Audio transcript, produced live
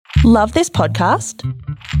Love this podcast?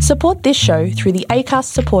 Support this show through the Acast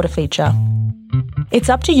supporter feature. It's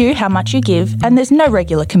up to you how much you give, and there's no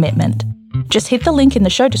regular commitment. Just hit the link in the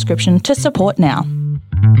show description to support now.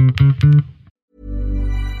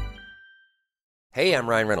 Hey, I'm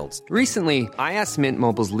Ryan Reynolds. Recently, I asked Mint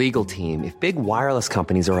Mobile's legal team if big wireless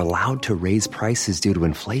companies are allowed to raise prices due to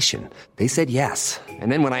inflation. They said yes.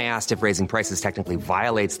 And then when I asked if raising prices technically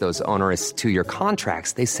violates those onerous two-year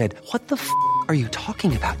contracts, they said, "What the f*** are you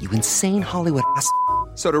talking about, you insane Hollywood ass?"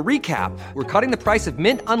 So to recap, we're cutting the price of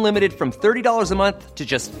Mint Unlimited from $30 a month to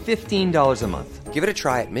just $15 a month. Give it a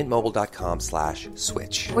try at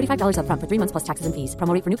mintmobile.com/switch. $45 up front for 3 months plus taxes and fees.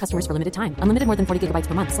 Promo rate for new customers for limited time. Unlimited more than 40 gigabytes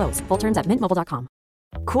per month. Slows full terms at mintmobile.com.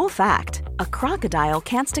 Cool fact, a crocodile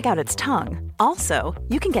can't stick out its tongue. Also,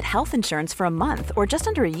 you can get health insurance for a month or just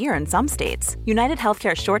under a year in some states. United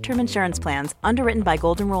Healthcare short-term insurance plans, underwritten by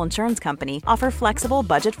Golden Rule Insurance Company, offer flexible,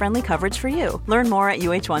 budget-friendly coverage for you. Learn more at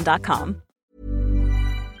uh1.com.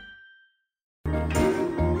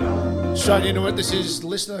 Straight into it. This is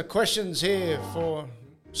listener questions here for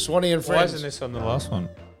Swanee and friends. Why isn't this on the last one?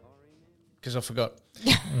 Because I forgot.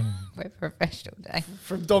 We're professional, Dave.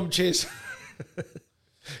 From Dom Cheers.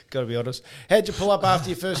 Got to be honest. How'd you pull up after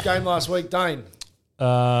your first game last week, Dane?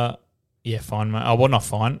 Yeah, fine, mate. Well, not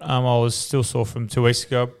fine. I was still sore from 2 weeks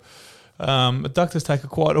ago. Adductors take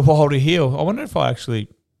quite a while to heal. I wonder if I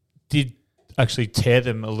did tear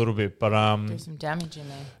them a little bit, but There's some damage in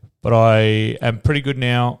there. But I am pretty good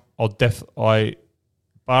now.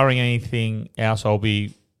 Barring anything else, I'll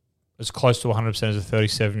be as close to 100% as a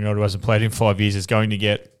 37-year-old who hasn't played in 5 years is going to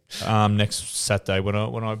get next Saturday when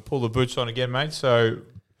I pull the boots on again, mate. So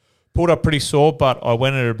pulled up pretty sore, but I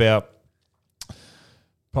went at about.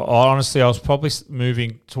 Honestly, I was probably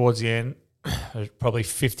moving towards the end, probably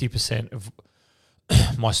 50% of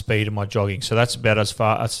my speed and my jogging. So that's about as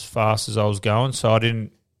fast as I was going. So I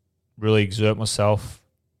didn't really exert myself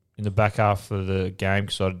in the back half of the game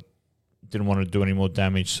because I didn't want to do any more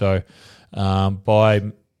damage. So by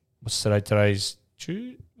what's today? Today's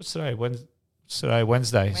Tuesday. What's today?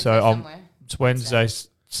 Wednesday. So it's Wednesday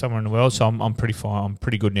somewhere in the world. So I'm pretty fine. I'm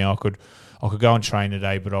pretty good now. I could go and train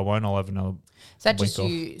today, but I won't. I'll have another. Is that just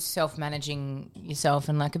you self-managing yourself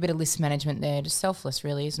and like a bit of list management there? Just selfless,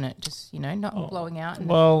 really, isn't it? Just not blowing out.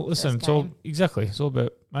 Well, listen, it's all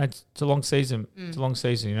about, mate. It's a long season. It's a long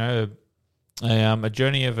season. You know. A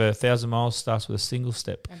journey of 1,000 miles starts with a single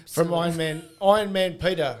step. Absolutely. From Iron Man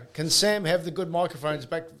Peter, can Sam have the good microphones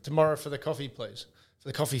back tomorrow for the coffee, please? For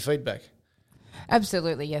the coffee feedback.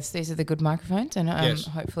 Absolutely, yes. These are the good microphones, and yes.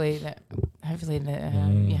 hopefully you're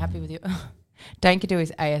happy with you. Dane can do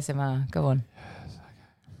his ASMR. Go on.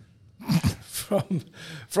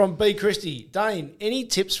 From B. Christie, Dane, any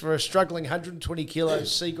tips for a struggling 120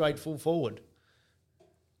 kilos C grade full forward?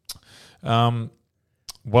 Well,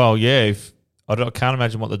 yeah. I can't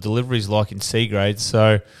imagine what the delivery is like in C grade,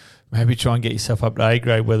 so maybe try and get yourself up to A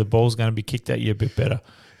grade where the ball's going to be kicked at you a bit better.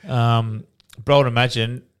 But I would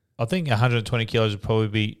imagine, I think 120 kilos would probably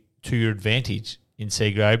be to your advantage in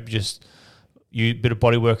C grade. Just a bit of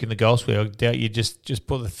body work in the goal square. I doubt you just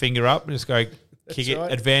put the finger up and just go kick it, right.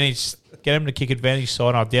 Advantage, get them to kick advantage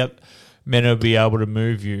side. I doubt men will be able to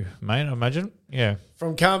move you, mate, I imagine. Yeah.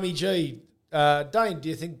 From Kami G, Dane, do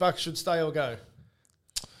you think Bucks should stay or go?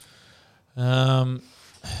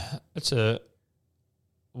 It's there's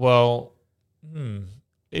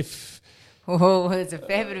a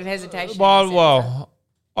fair bit of hesitation. Well,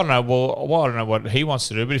 I don't know. I don't know what he wants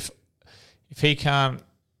to do, but if he can't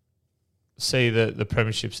see the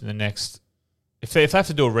premierships in the next, if they have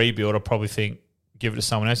to do a rebuild, I'll probably think give it to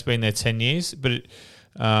someone else. Been there 10 years, but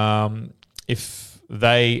if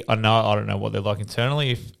they, I don't know what they're like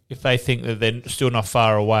internally. If they think that they're still not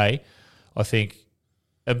far away, I think.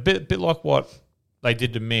 A bit like what they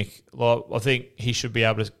did to Mick. Like, I think he should be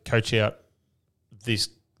able to coach out the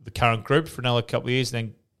current group for another couple of years and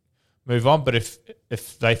then move on. But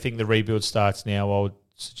if they think the rebuild starts now, I would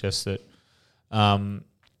suggest that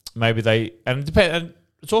maybe they and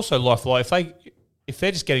it's also life. If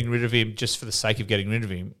they're just getting rid of him just for the sake of getting rid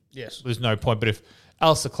of him, yes, there's no point. But if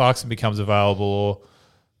Alistair Clarkson becomes available, or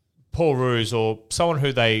Paul Roos, or someone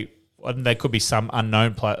who they could be some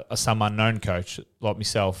unknown player, some unknown coach like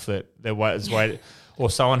myself that they're waiting, or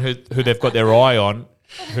someone who they've got their eye on,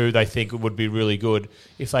 who they think would be really good.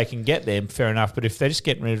 If they can get them, fair enough. But if they're just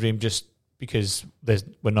getting rid of him just because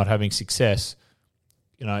we're not having success,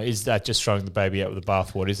 is that just throwing the baby out with the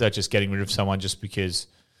bathwater? Is that just getting rid of someone just because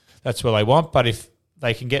that's what they want? But if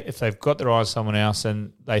they've got their eye on someone else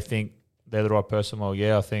and they think they're the right person, well,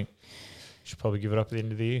 yeah, I think should probably give it up at the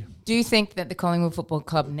end of the year. Do you think that the Collingwood Football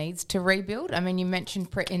Club needs to rebuild? I mean, you mentioned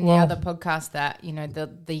in the other podcast that, you know,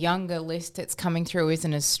 the younger list that's coming through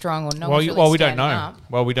isn't as strong, or one's really we don't know. up.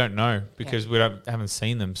 Well, we don't know because we haven't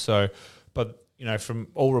seen them. So, but, you know, from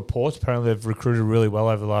all reports, apparently they've recruited really well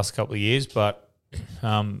over the last couple of years. But,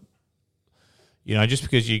 you know, just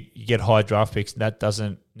because you get high draft picks, that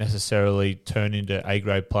doesn't necessarily turn into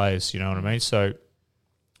A-grade players, you know what I mean? So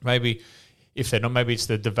maybe if they're not, maybe it's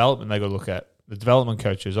the development they got to look at, the development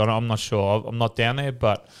coaches. I'm not sure. I'm not down there,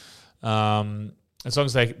 but as long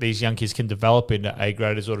as these young kids can develop into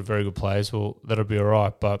A-graders or very good players, well, that'll be all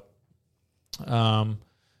right. But, I'm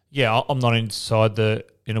not inside the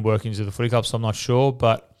inner workings of the footy club, so I'm not sure.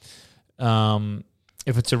 But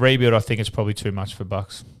if it's a rebuild, I think it's probably too much for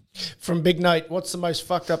Bucks. From Big Nate, what's the most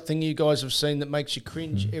fucked up thing you guys have seen that makes you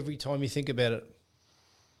cringe every time you think about it?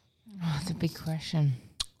 Oh, that's a big question.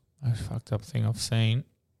 Most fucked up thing I've seen.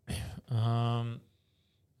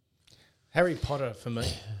 Harry Potter for me.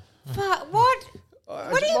 But what?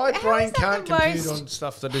 My brain can't compute on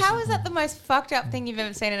stuff that How is that the most fucked up thing you've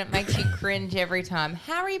ever seen, and it makes you cringe every time?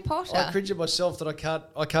 Harry Potter. I cringe at myself that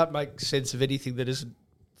I can't make sense of anything that isn't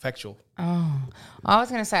factual. Oh, I was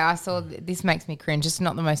going to say I saw this makes me cringe. It's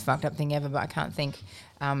not the most fucked up thing ever, but I can't think.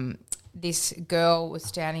 This girl was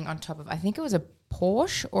standing on top of, I think it was a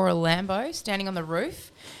Porsche or a Lambo, standing on the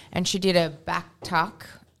roof, and she did a back tuck,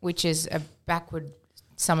 which is a backward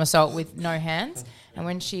somersault with no hands. And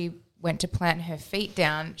when she went to plant her feet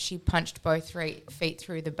down, she punched both feet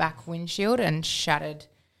through the back windshield and shattered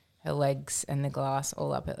her legs and the glass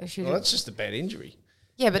all up. Well, that's just a bad injury.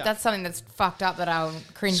 Yeah, but that's something that's fucked up that I'll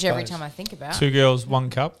cringe every time I think about. 2 girls, 1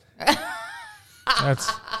 cup.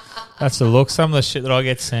 That's the look. Some of the shit that I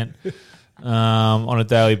get sent on a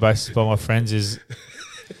daily basis by my friends is,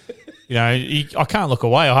 you know, I can't look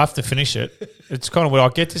away. I have to finish it. It's kind of weird. I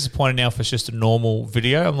get disappointed now if it's just a normal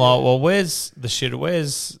video. I'm like, well, where's the shit?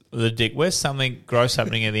 Where's the dick? Where's something gross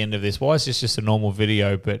happening at the end of this? Why is this just a normal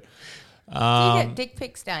video? But do you get dick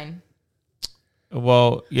pics, Dane?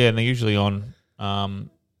 Well, yeah, and they're usually on okay.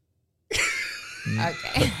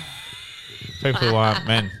 people who aren't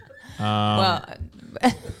men.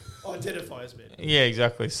 Identify as men. Yeah,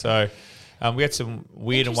 exactly. So we had some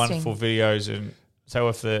weird and wonderful videos, and so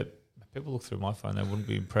if the people look through my phone, they wouldn't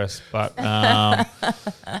be impressed. But I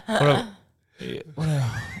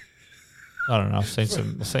don't know. I've seen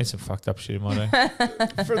some fucked up shit in my day.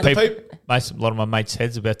 A lot of my mates'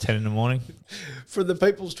 heads about 10 in the morning. For the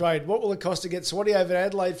people's trade, what will it cost to get Swanee over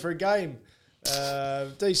Adelaide for a game?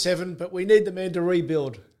 D7, but we need the man to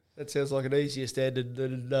rebuild. That sounds like an easier standard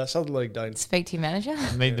than Southern League, Dane. Speak to your manager.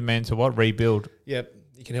 Need the man to what? Rebuild. Yep,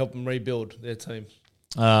 you can help them rebuild their team.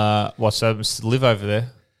 What? So live over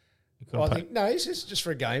there? I think no, it's just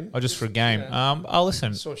for a game. Oh, just for a game. I'll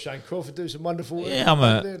listen. I saw Shane Crawford do some wonderful work. Yeah,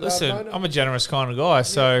 I'm a generous kind of guy,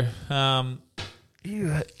 so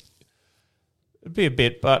it'd be a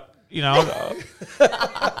bit, but you know,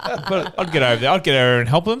 but I'd get over there. I'd get over there and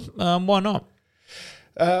help them. Why not?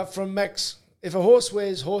 From Max, if a horse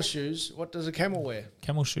wears horseshoes, what does a camel wear?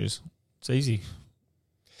 Camel shoes. It's easy.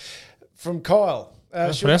 From Kyle.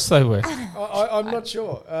 What else they wear? I'm not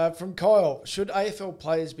sure. From Kyle, should AFL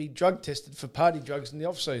players be drug tested for party drugs in the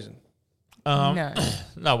off-season? No.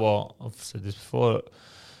 No, well, I've said this before.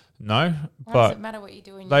 No, Why but does it matter what you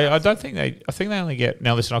do in your I don't think they. I think they only get.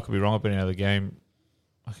 Now, listen, I could be wrong. I've been out of the game,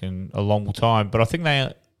 a long time, but I think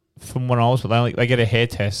they, from when I was, they get a hair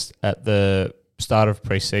test at the start of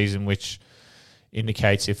pre-season, which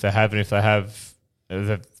indicates if they've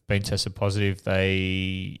been tested positive,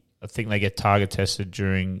 I think they get target tested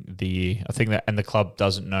during the year. I think that, and the club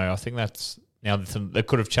doesn't know. I think that's now they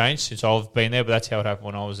could have changed since I've been there, but that's how it happened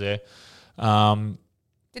when I was there.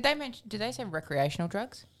 Did they say recreational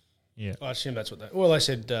drugs? Yeah, I assume that's what they. Well, they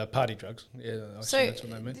said party drugs. Yeah, I assume that's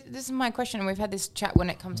what they meant. This is my question, and we've had this chat when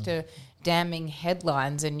it comes to damning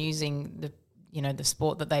headlines and using the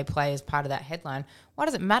sport that they play as part of that headline. Why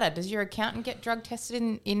does it matter? Does your accountant get drug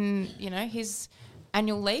tested in his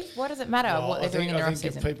annual leave? Why does it matter what they're doing in their off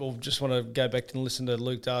season? If people just want to go back and listen to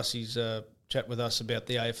Luke Darcy's chat with us about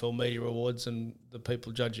the AFL Media Awards and the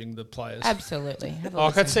people judging the players. Absolutely.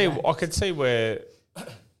 I could see where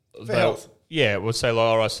for health. Yeah, we'll say, like,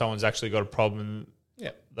 all right, someone's actually got a problem.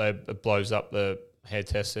 Yeah, it blows up the hair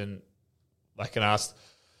test, and they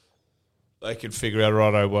can figure out,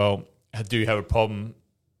 righto, well, I do have a problem.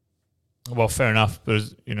 Well, fair enough, but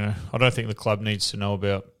I don't think the club needs to know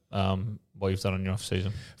about what you've done on your off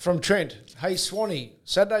season. From Trent, hey Swanee,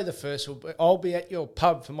 Saturday the 1st, I'll be at your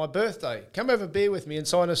pub for my birthday. Come have a beer with me and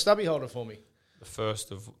sign a stubby holder for me. The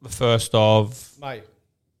first of May.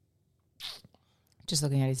 Just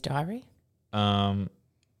looking at his diary. Okay,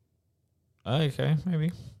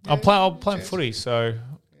 maybe I'll play footy. So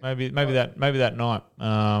maybe that night.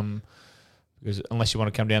 Because unless you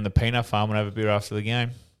want to come down the peanut farm and have a beer after the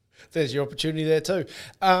game. There's your opportunity there too.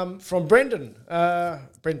 From Brendan,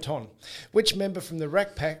 Brenton, which member from the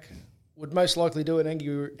Rack Pack would most likely do an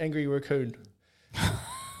angry raccoon?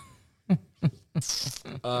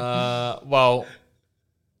 Well,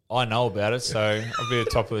 I know about it, so I'll be at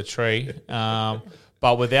the top of the tree.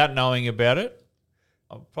 But without knowing about it,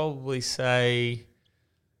 I'll probably say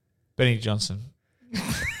Benny Johnson.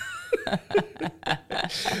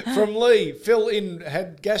 From Lee, Phil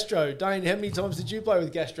had gastro. Dane, how many times did you play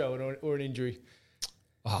with gastro or an injury?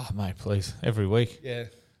 Oh, mate, please. Every week. Yeah.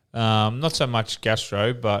 Not so much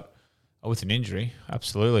gastro, but with an injury,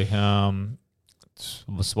 absolutely.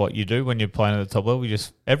 It's what you do when you're playing at the top level.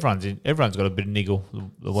 Everyone's got a bit of niggle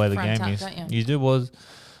the way the Front game up, is. don't You do was.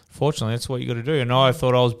 Fortunately, that's what you got to do. And I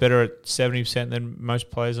thought I was better at 70% than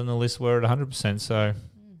most players on the list were at 100%. So,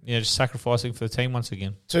 just sacrificing for the team once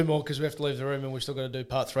again. Two more because we have to leave the room and we've still got to do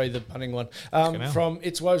part 3, the punting one. From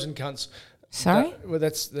It's Woes and Cunts. Sorry? Well,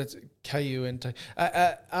 that's K-U-N-T.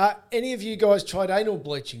 Any of you guys tried anal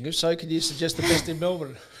bleaching? If so, could you suggest the best in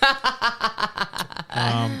Melbourne?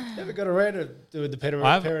 Never got around to doing the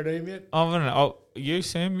perineum yet? You,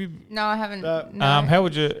 Sam? No, I haven't. No. How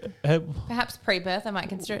would you... Perhaps pre-birth, I might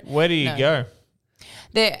consider it. Where do you go?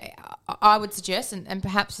 I would suggest, and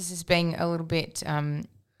perhaps this is being a little bit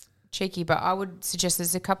cheeky, but I would suggest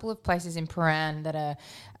there's a couple of places in Paran that are,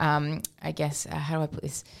 I guess, how do I put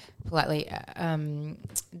this politely?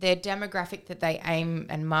 Their demographic that they aim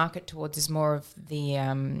and market towards is more of the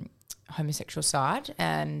homosexual side,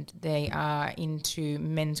 and they are into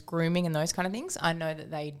men's grooming and those kind of things. I know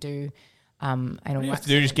that they do anal You have waxing. to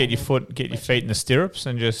do just get your feet in the stirrups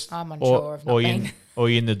and just... I'm unsure of not being. Or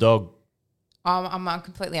you're in the dog. I'm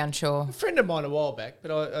completely unsure. A friend of mine a while back,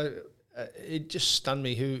 but it just stunned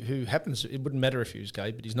me who happens. It wouldn't matter if he was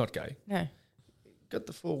gay, but he's not gay. No. Got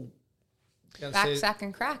the full... Back, sack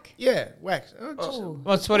and crack. Yeah, wax. Well,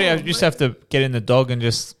 that's what you just have to get in the dog and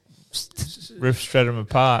just shred them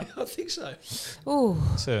apart. I think so. Ooh.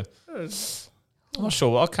 So, I'm not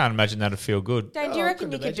sure. I can't imagine that'd feel good. Dane, do you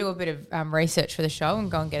reckon you could do a bit of research for the show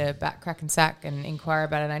and go and get a back, crack and sack and inquire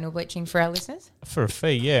about an anal bleaching for our listeners? For a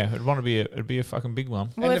fee, yeah. It'd be a fucking big one.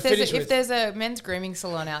 Well, if there's a men's grooming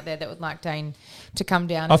salon out there that would like Dane to come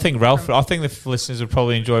down. I think the listeners would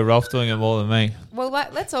probably enjoy Ralph doing it more than me. Well,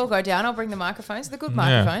 let's all go down. I'll bring the microphones, the good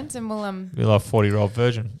microphones, and we'll... Be like 40-year-old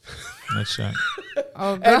virgin. That's right.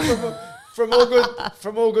 Oh, And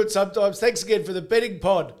from all good sometimes. Thanks again for the betting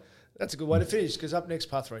pod. That's a good way to finish because up next,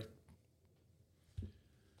 part 3.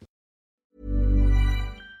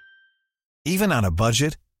 Even on a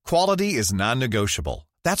budget, quality is non-negotiable.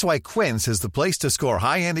 That's why Quince is the place to score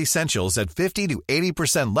high-end essentials at 50 to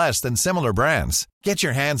 80% less than similar brands. Get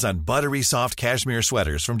your hands on buttery soft cashmere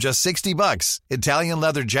sweaters from just $60, Italian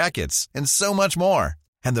leather jackets, and so much more.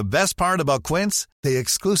 And the best part about Quince, they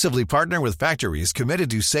exclusively partner with factories committed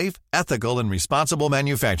to safe, ethical, and responsible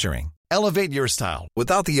manufacturing. Elevate your style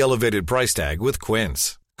without the elevated price tag with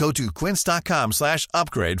Quince. Go to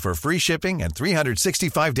quince.com/upgrade for free shipping and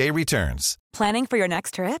 365-day returns. Planning for your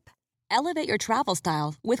next trip? Elevate your travel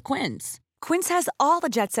style with Quince. Quince has all the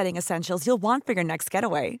jet-setting essentials you'll want for your next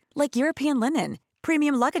getaway, like European linen,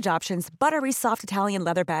 premium luggage options, buttery soft Italian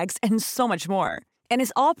leather bags, and so much more. And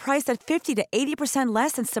is all priced at 50 to 80%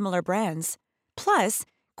 less than similar brands. Plus,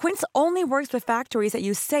 Quince only works with factories that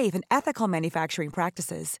use safe and ethical manufacturing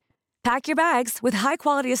practices. Pack your bags with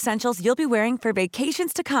high-quality essentials you'll be wearing for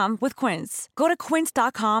vacations to come with Quince. Go to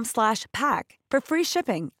quince.com/pack for free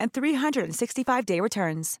shipping and 365-day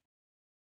returns.